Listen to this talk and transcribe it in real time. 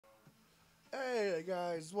Hey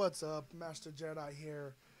guys, what's up? Master Jedi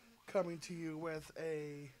here, coming to you with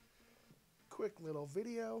a quick little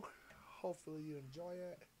video. Hopefully you enjoy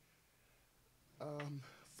it.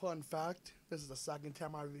 Fun fact, this is the second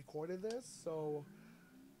time I recorded this, so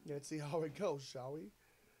let's see how it goes, shall we?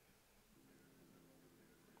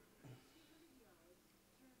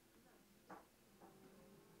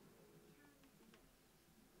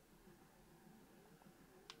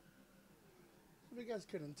 If you guys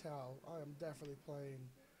couldn't tell, I am definitely playing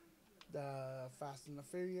the Fast and the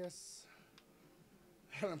Furious.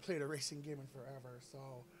 I haven't played a racing game in forever,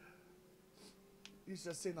 so you should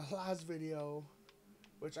have seen the last video,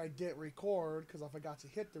 which I didn't record because I forgot to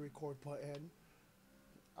hit the record button.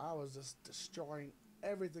 I was just destroying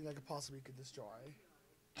everything I could destroy.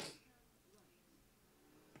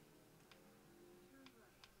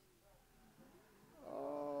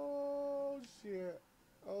 Oh shit.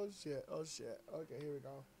 Oh shit. Oh shit. Okay, here we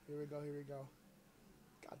go. Here we go. Here we go.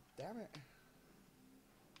 God damn it.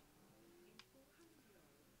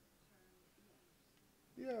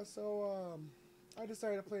 Yeah, so I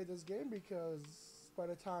decided to play this game because by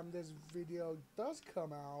the time this video does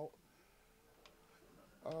come out,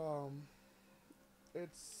 um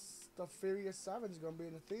it's the Furious 7 is gonna be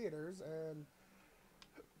in the theaters, and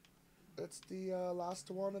it's the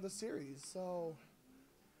last one of the series. So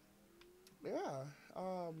yeah,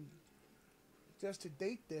 just to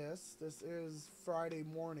date this is Friday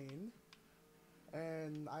morning,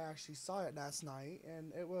 and I actually saw it last night,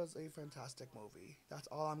 and it was a fantastic movie. That's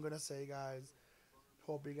all I'm gonna say, guys.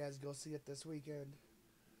 Hope you guys go see it this weekend.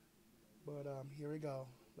 But here we go.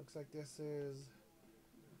 Looks like this is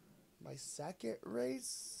my second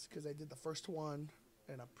race because I did the first one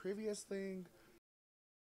in a previous thing.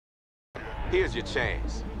 Here's your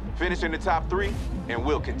chance. Finish in the top 3, and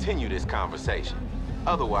we'll continue this conversation.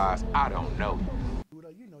 Otherwise, I don't know you.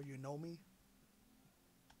 Dude, you know me.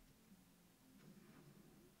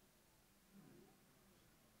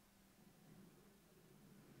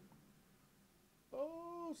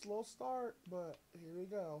 Oh, slow start, but here we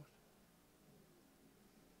go.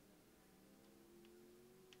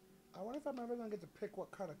 I wonder if I'm ever gonna get to pick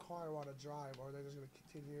what kind of car I want to drive, or they're just gonna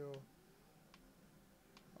continue.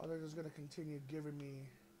 Or they're just gonna continue giving me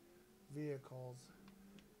vehicles.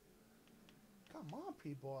 Come on,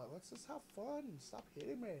 people, let's just have fun. Stop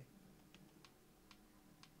hitting me.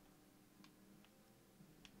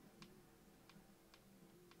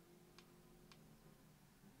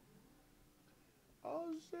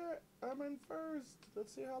 Oh shit, I'm in first.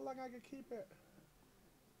 Let's see how long I can keep it.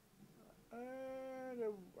 And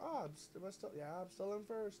I'm still in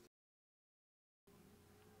first.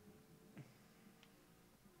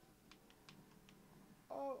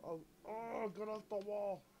 Oh, get off the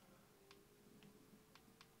wall.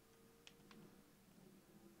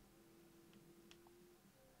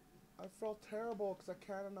 I felt terrible because I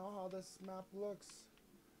kind of know how this map looks.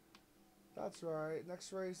 That's right.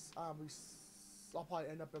 Next race, I'll probably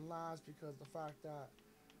end up in last because the fact that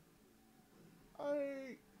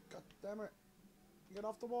God damn it, get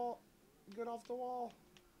off the wall, get off the wall.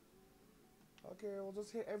 Okay, we'll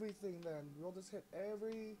just hit everything then. We'll just hit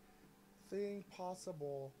everything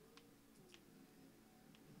possible.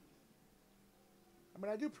 I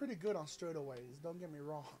mean, I do pretty good on straightaways. Don't get me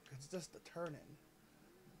wrong. It's just the turning.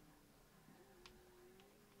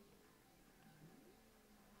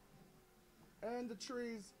 And the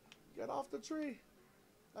trees. Get off the tree.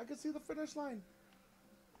 I can see the finish line.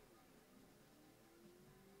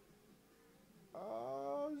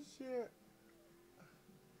 Oh, shit.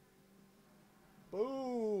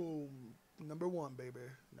 Boom. Number 1, baby.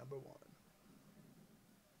 Number 1.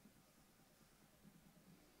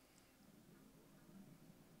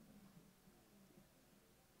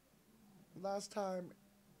 Last time,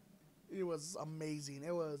 it was amazing.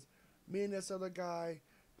 It was me and this other guy,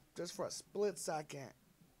 just for a split second.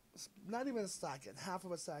 Not even a second, half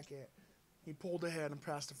of a second. He pulled ahead and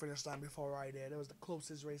passed the finish line before I did. It was the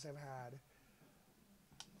closest race I've had.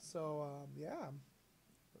 So, yeah.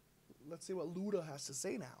 Let's see what Luda has to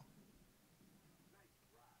say now.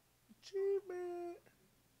 Achievement.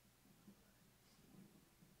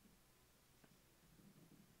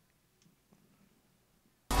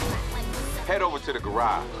 Head over to the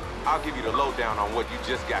garage. I'll give you the lowdown on what you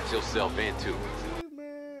just got yourself into.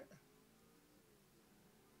 Achievement.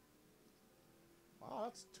 Wow,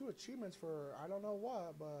 that's 2 achievements for I don't know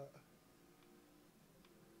what, but...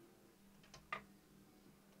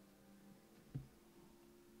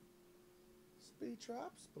 Speed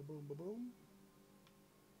traps. Ba-boom, ba-boom.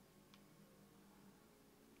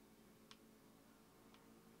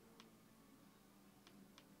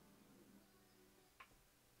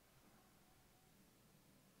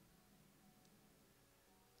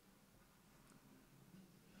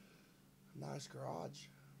 Nice garage.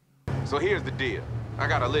 So here's the deal. I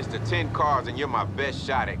got a list of 10 cars and you're my best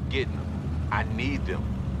shot at getting them. I need them.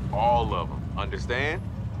 All of them. Understand?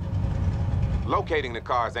 Locating the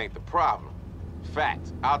cars ain't the problem.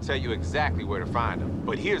 Fact, I'll tell you exactly where to find them.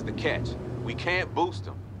 But here's the catch. We can't boost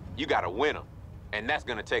them. You gotta win them. And that's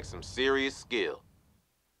gonna take some serious skill.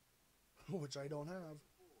 Which I don't have.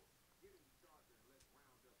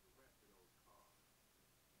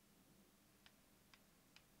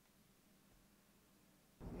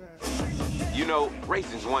 You know,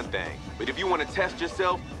 racing's one thing, but if you want to test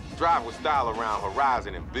yourself, drive with style around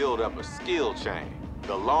Horizon and build up a skill chain.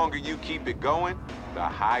 The longer you keep it going, the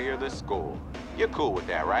higher the score. You're cool with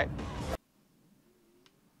that, right?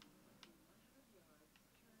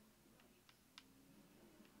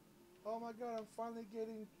 Oh my god, I'm finally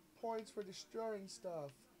getting points for destroying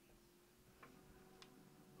stuff.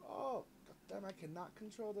 Oh, goddamn, I cannot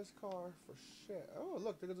control this car for shit. Oh,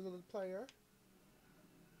 look, there's another player.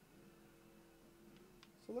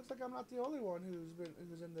 So it looks like I'm not the only one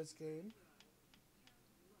who's in this game.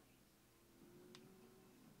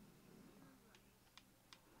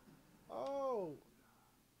 Oh.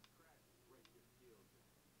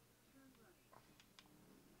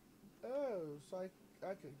 Oh, so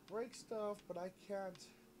I can break stuff, but I can't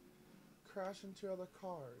crash into other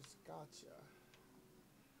cars. Gotcha.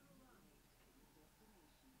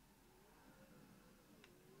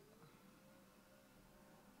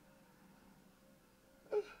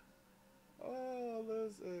 Oh,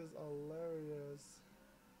 this is hilarious.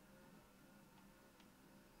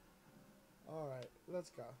 Alright, let's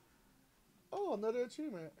go. Oh, another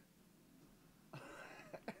achievement.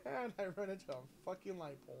 And I ran into a fucking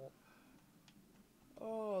light pole.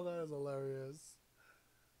 Oh, that is hilarious.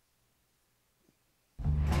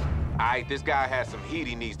 Alright, this guy has some heat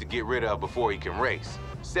he needs to get rid of before he can race.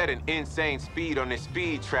 Set an insane speed on this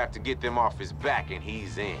speed trap to get them off his back and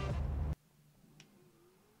he's in.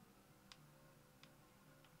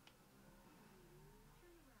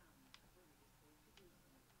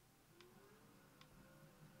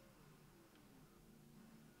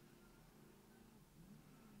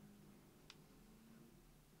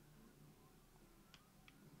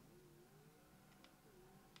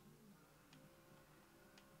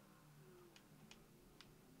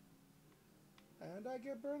 And I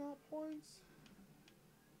get burnout points.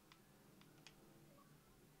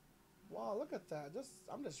 Wow, look at that.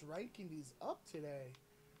 I'm just ranking these up today.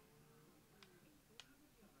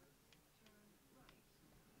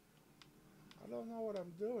 I don't know what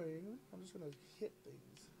I'm doing. I'm just gonna hit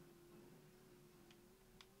things.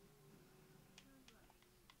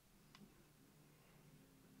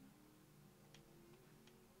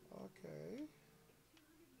 Okay.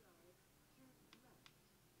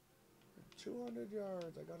 200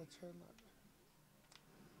 yards. I gotta turn left.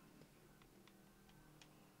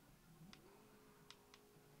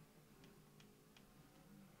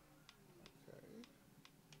 Okay.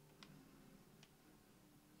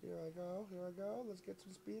 Here I go. Here I go. Let's get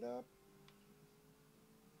some speed up.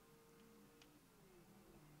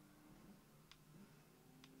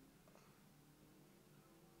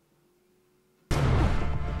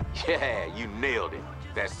 Yeah, you nailed it.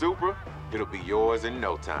 That Supra, it'll be yours in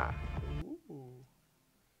no time. Ooh.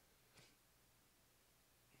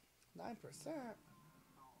 9%.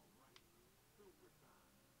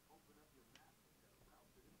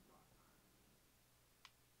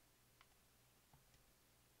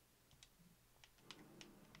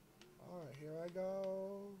 Alright, here I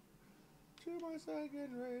go. To my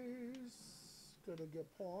second race. Gonna get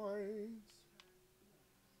points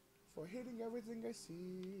for hitting everything I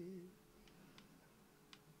see.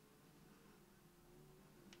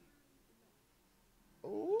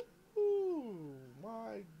 Ooh,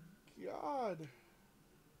 my God.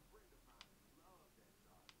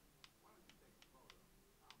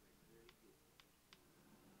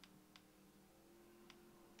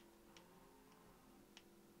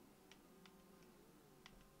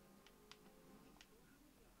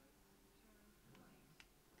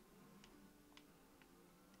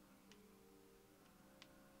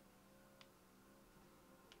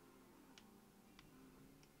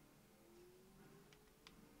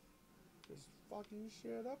 Just fucking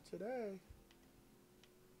shit up today.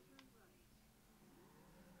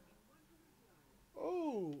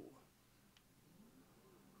 Oh.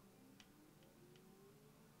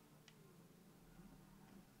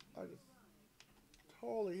 I just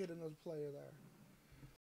totally hit another player there.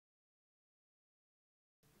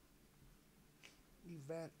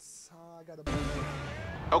 Events. I gotta.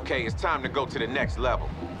 Okay, it's time to go to the next level.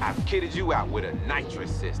 I've kitted you out with a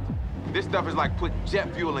nitrous system. This stuff is like putting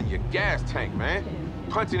jet fuel in your gas tank, man.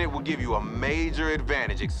 Punching it will give you a major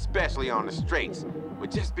advantage, especially on the straights.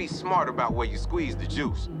 But just be smart about where you squeeze the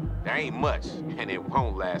juice. There ain't much, and it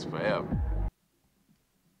won't last forever.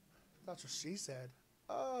 That's what she said.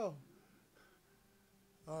 Oh.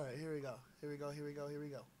 Alright, here we go. Here we go, here we go, here we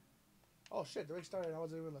go. Oh shit, the race started. I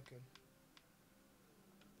wasn't even looking.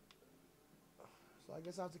 So I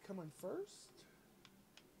guess I have to come in first?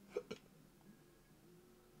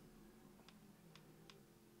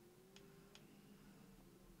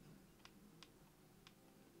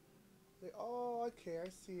 Oh, okay, I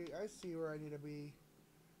see where I need to be.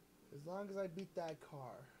 As long as I beat that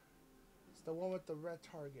car. It's the one with the red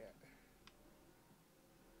target.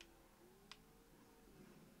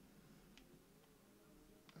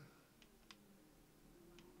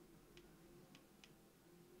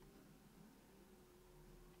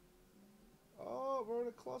 Oh, we're in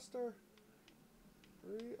a cluster.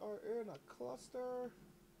 We are in a cluster.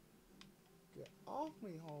 Get off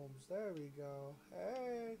me, Holmes. There we go.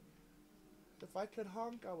 Hey. If I could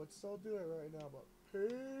honk, I would still do it right now. But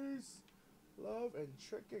peace, love, and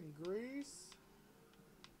chicken grease.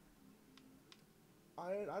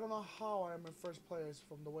 I don't know how I am in first place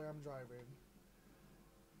from the way I'm driving.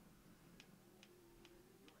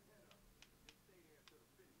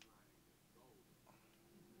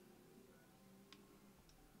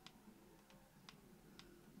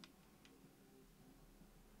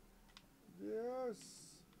 Yes.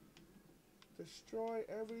 Destroy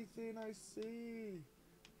everything I see.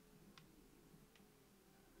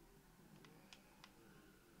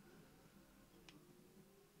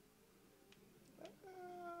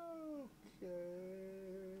 Okay.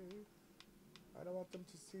 I don't want them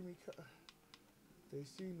to see me. They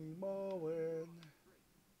see me mowing.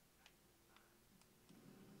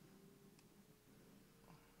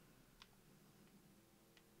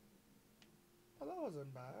 Oh, that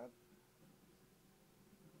wasn't bad.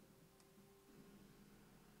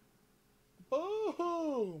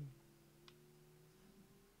 Boom!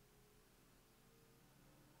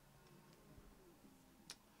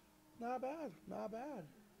 Not bad, not bad.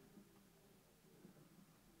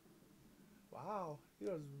 Wow, he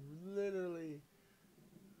was literally,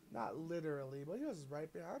 not literally, but he was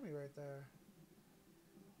right behind me right there.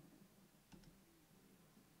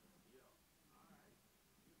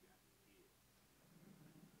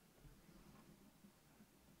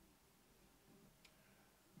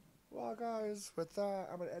 Well, guys, with that,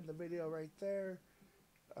 I'm going to end the video right there.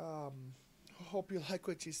 Hope you like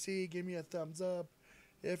what you see. Give me a thumbs up.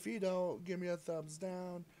 If you don't, give me a thumbs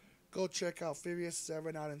down. Go check out Furious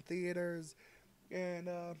 7 out in theaters. And,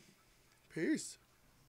 peace.